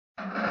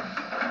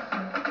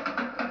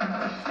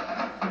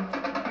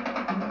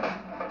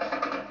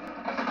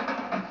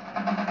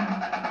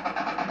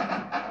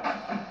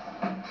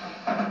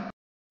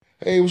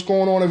Hey, what's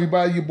going on,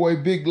 everybody? Your boy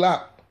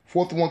BigLock,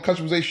 4th-1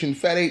 customization,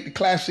 Fat 8, the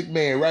classic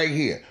man, right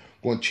here.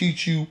 Going to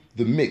teach you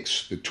the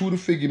mix, the Tudor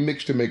figure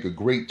mix to make a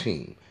great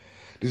team.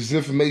 This is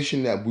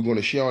information that we're going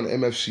to share on the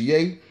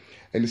MFCA,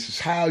 and this is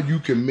how you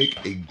can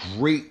make a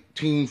great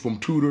team from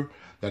Tudor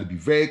that'll be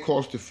very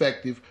cost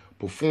effective,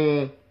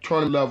 perform,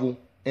 tournament level,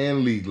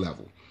 and league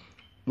level.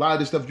 A lot of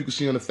this stuff you can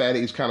see on the Fat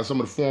 8 is kind of some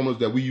of the formulas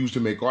that we use to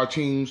make our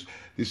teams.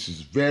 This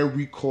is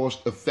very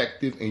cost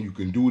effective, and you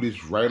can do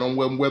this right on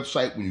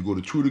website. When you go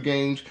to Tudor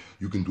Games,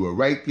 you can do it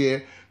right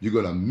there. You're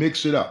going to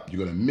mix it up.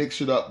 You're going to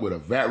mix it up with a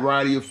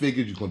variety of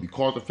figures. It's going to be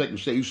cost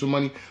effective, save you some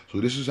money. So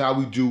this is how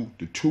we do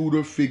the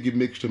Tudor figure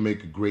mix to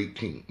make a great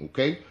team,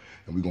 okay?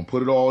 And we're going to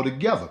put it all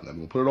together. Now, we're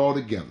going to put it all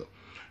together.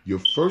 Your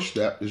first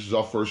step, this is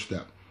our first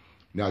step.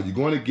 Now, you're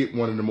going to get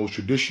one of the most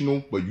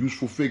traditional but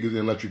useful figures in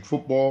electric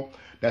football.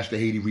 That's the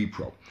Haiti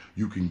Repro.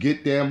 You can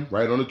get them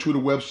right on the Tudor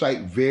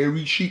website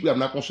very cheaply. I'm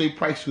not going to say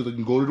prices because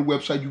you can go to the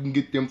website. You can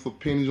get them for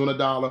pennies on a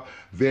dollar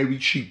very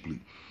cheaply.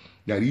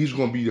 Now, these are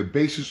going to be the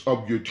basis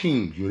of your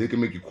teams. You know, they can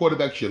make your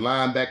quarterbacks, your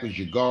linebackers,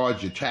 your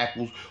guards, your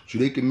tackles, so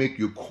they can make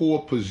your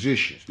core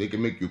positions. They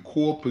can make your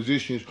core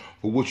positions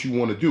for what you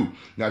want to do.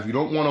 Now, if you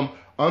don't want them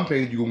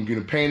unpainted, you're going to get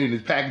them painted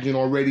and packaging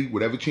already,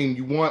 whatever team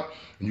you want,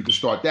 and you can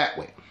start that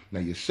way. Now,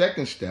 your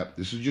second step,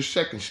 this is your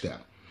second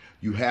step.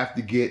 You have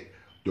to get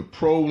the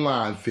pro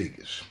line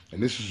figures.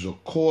 And this is a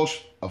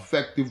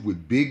cost-effective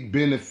with big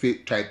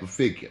benefit type of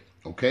figure,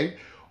 okay?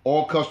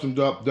 All customed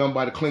up, done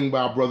by the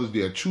Klingbeil brothers.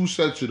 There are two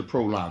sets of the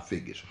pro line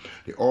figures.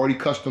 They're already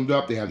customed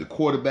up. They have the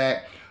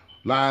quarterback,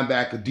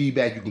 linebacker,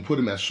 D-back. You can put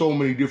them at so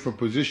many different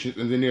positions.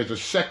 And then there's a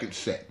second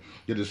set.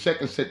 There's a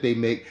second set they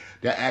make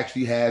that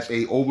actually has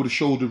a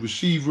over-the-shoulder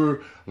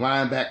receiver,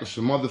 linebacker,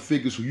 some other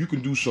figures. So you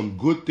can do some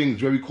good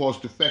things, very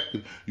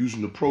cost-effective,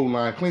 using the pro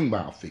line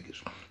Klingbeil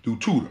figures through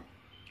Tudor.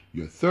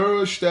 Your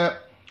third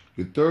step,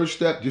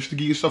 just to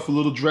give yourself a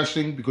little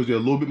dressing because they're a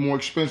little bit more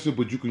expensive,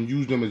 but you can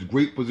use them as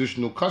great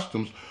positional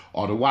customs,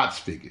 are the Watts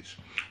figures.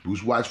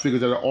 Those Watts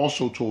figures that are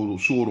also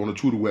sold on the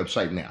Tudor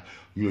website now.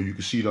 You know, you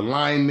can see the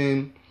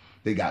linemen.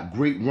 They got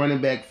great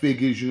running back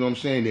figures, you know what I'm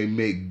saying? They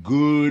make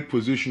good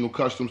positional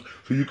customs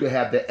so you can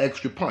have that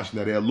extra punch.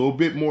 Now, they're a little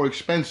bit more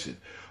expensive,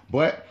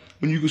 but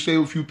when you can save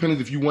a few pennies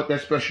if you want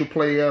that special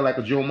player like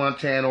a Joe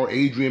Montana or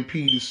Adrian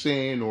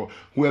Peterson or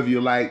whoever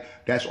you like,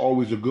 that's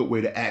always a good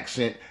way to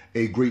accent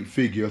a great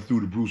figure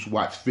through the Bruce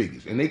Watts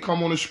figures. And they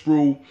come on a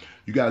sprue.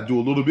 You got to do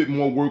a little bit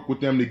more work with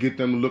them to get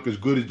them to look as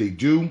good as they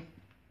do.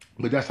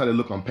 But that's how they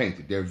look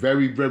unpainted. They're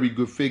very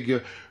good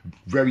figure,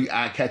 very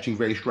eye-catching,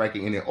 very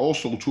striking, and they're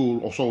also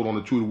sold on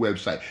the Tudor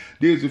website.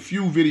 There's a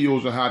few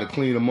videos on how to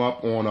clean them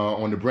up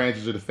on the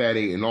branches of the Fat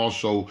 8 and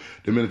also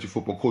the Miniature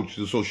Football Coaches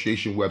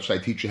Association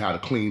website teach you how to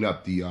clean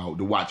up the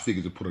Watts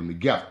figures and put them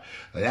together.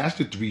 Now, that's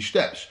the 3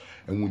 steps.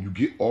 And when you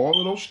get all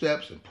of those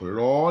steps and put it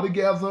all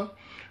together,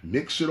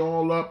 mix it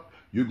all up,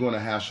 you're going to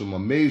have some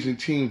amazing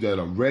teams that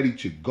are ready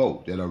to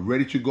go.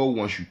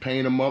 Once you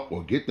paint them up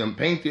or get them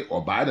painted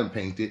or buy them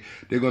painted,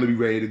 they're going to be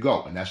ready to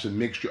go. And that's a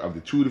mixture of the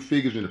Tudor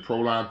figures and the Pro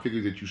Line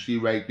figures that you see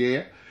right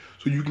there.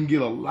 So you can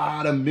get a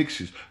lot of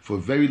mixes for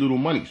very little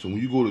money. So when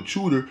you go to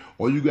Tudor,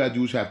 all you got to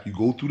do is have to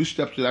go through the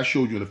steps that I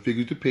showed you on the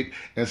figures to pick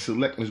and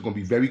select. And it's going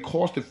to be very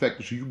cost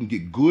effective so you can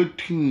get good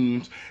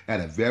teams at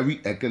a very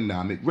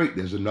economic rate.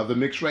 There's another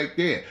mix right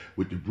there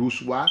with the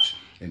Bruce Watts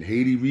and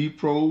Haiti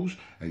Repros,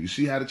 and you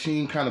see how the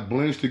team kind of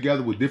blends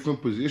together with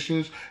different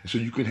positions, and so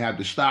you can have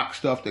the stock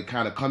stuff that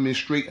kind of come in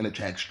straight and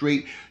attack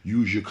straight,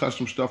 use your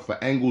custom stuff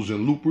for angles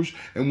and loopers,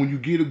 and when you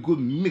get a good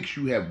mix,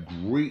 you have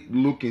great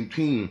looking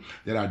teams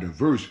that are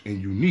diverse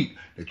and unique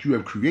that you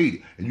have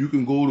created, and you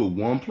can go to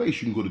one place.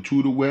 You can go to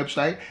Tudor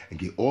website and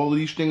get all of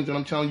these things that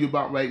I'm telling you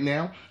about right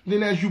now. And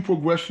then as you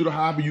progress through the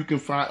hobby, you can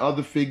find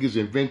other figures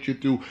and venture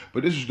through,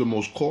 but this is the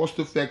most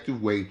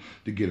cost-effective way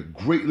to get a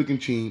great looking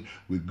team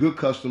with good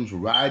customs,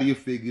 variety of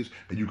figures,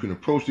 and you can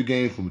approach the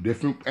game from a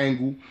different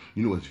angle.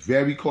 You know, it's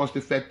very cost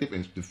effective,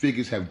 and the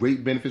figures have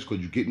great benefits because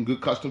you're getting good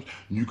customs,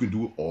 and you can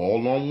do it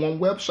all on one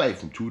website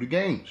from Tudor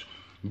Games.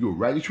 You go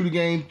right to Tudor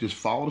Games, just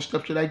follow the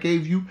steps that I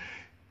gave you,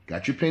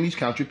 got your pennies,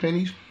 count your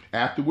pennies.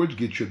 Afterwards,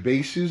 get your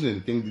bases and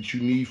the things that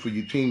you need for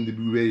your team to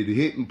be ready to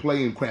hit and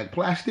play and crack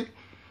plastic.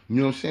 You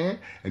know what I'm saying?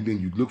 And then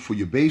you look for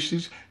your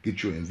bases,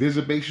 get your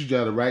invisibases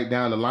that are right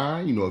down the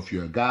line. You know, if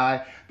you're a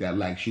guy that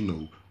likes, you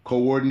know,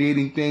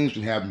 coordinating things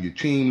and having your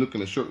team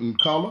looking a certain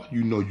color,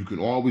 you know, you can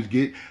always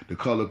get the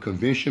color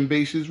convention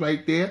bases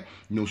right there.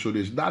 You know, so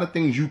there's a lot of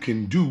things you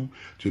can do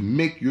to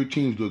make your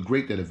teams look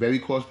great that are very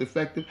cost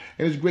effective.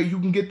 And it's great you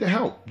can get the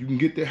help. You can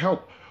get the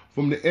help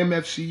from the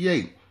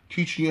MFCA,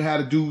 teaching you how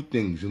to do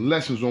things and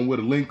lessons on where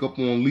to link up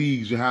on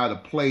leagues and how to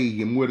play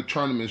and where the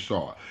tournaments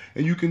are.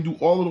 And you can do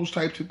all of those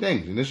types of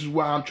things. And this is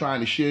why I'm trying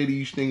to share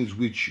these things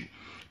with you,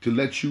 to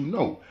let you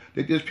know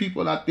that there's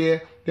people out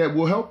there that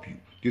will help you.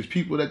 There's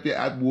people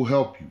that will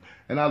help you.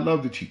 And I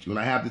love to teach you.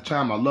 When I have the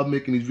time, I love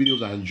making these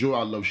videos. I enjoy,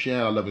 I love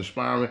sharing, I love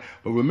inspiring.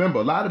 But remember,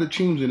 a lot of the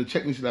teams and the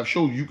techniques that I've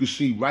showed you can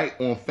see right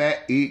on Fat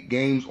 8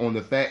 Games on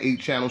the Fat 8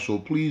 channel. So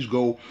please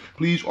go.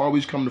 Please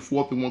always come to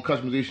 4th and 1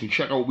 Customization.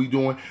 Check out what we're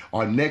doing.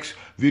 Our next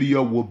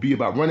video will be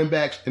about running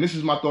backs. And this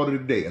is my thought of the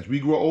day. As we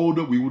grow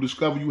older, we will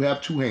discover you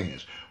have 2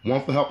 hands.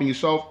 One for helping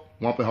yourself,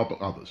 one for helping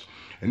others.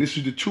 And this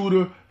is the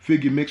Tudor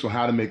figure mix on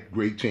how to make a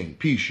great team.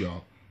 Peace,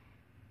 y'all.